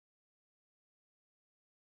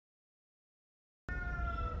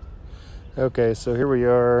Okay, so here we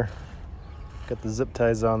are. Got the zip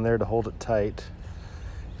ties on there to hold it tight.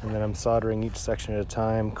 And then I'm soldering each section at a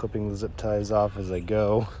time, clipping the zip ties off as I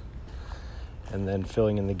go, and then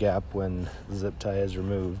filling in the gap when the zip tie is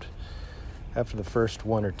removed. After the first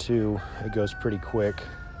one or two, it goes pretty quick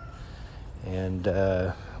and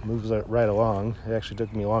moves right along. It actually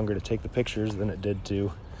took me longer to take the pictures than it did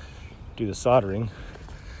to do the soldering.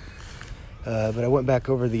 But I went back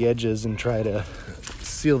over the edges and tried to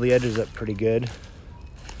seal the edges up pretty good,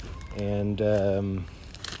 and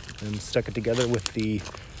stuck it together with the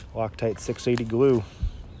Loctite 680 glue,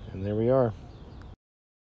 and there we are.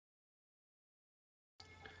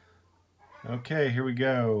 Okay, here we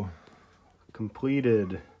go.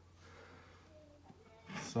 Completed.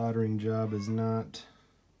 Soldering job is not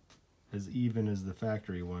as even as the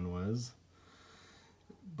factory one was,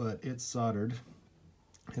 but it's soldered.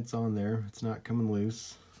 It's on there. It's not coming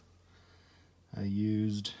loose. I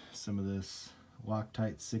used some of this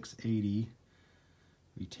Loctite 680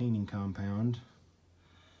 retaining compound.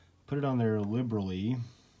 Put it on there liberally,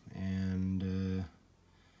 and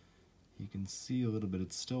you can see a little bit.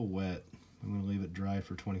 It's still wet. I'm going to leave it dry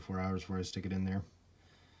for 24 hours before I stick it in there.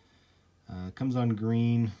 Comes on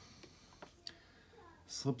green.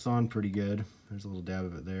 Slips on pretty good. There's a little dab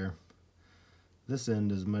of it there. This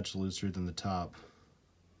end is much looser than the top.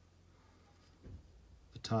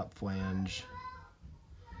 The top flange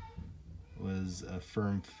was a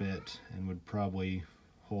firm fit and would probably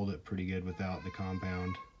hold it pretty good without the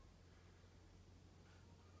compound.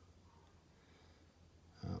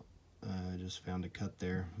 I just found a cut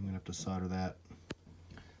there. I'm gonna have to solder that.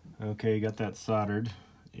 Okay, got that soldered.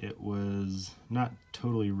 It was not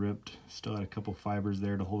totally ripped. Still had a couple fibers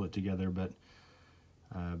there to hold it together, but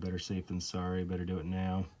better safe than sorry. Better do it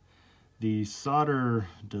now. The solder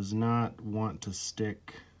does not want to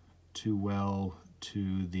stick too well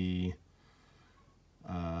to the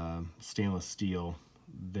stainless steel.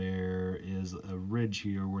 There is a ridge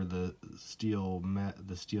here where the steel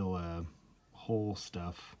hole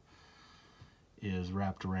stuff is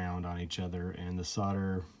wrapped around on each other, and the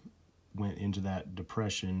solder went into that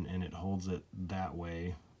depression and it holds it that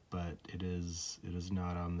way, but it is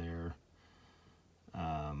not on there.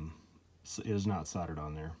 It is not soldered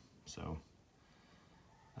on there. So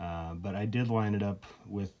but I did line it up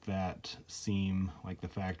with that seam like the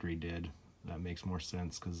factory did. That makes more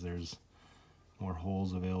sense because there's more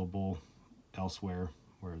holes available elsewhere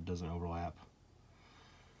where it doesn't overlap.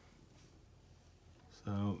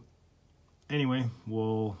 So anyway,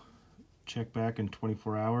 we'll check back in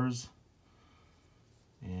 24 hours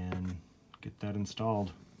and get that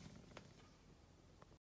installed.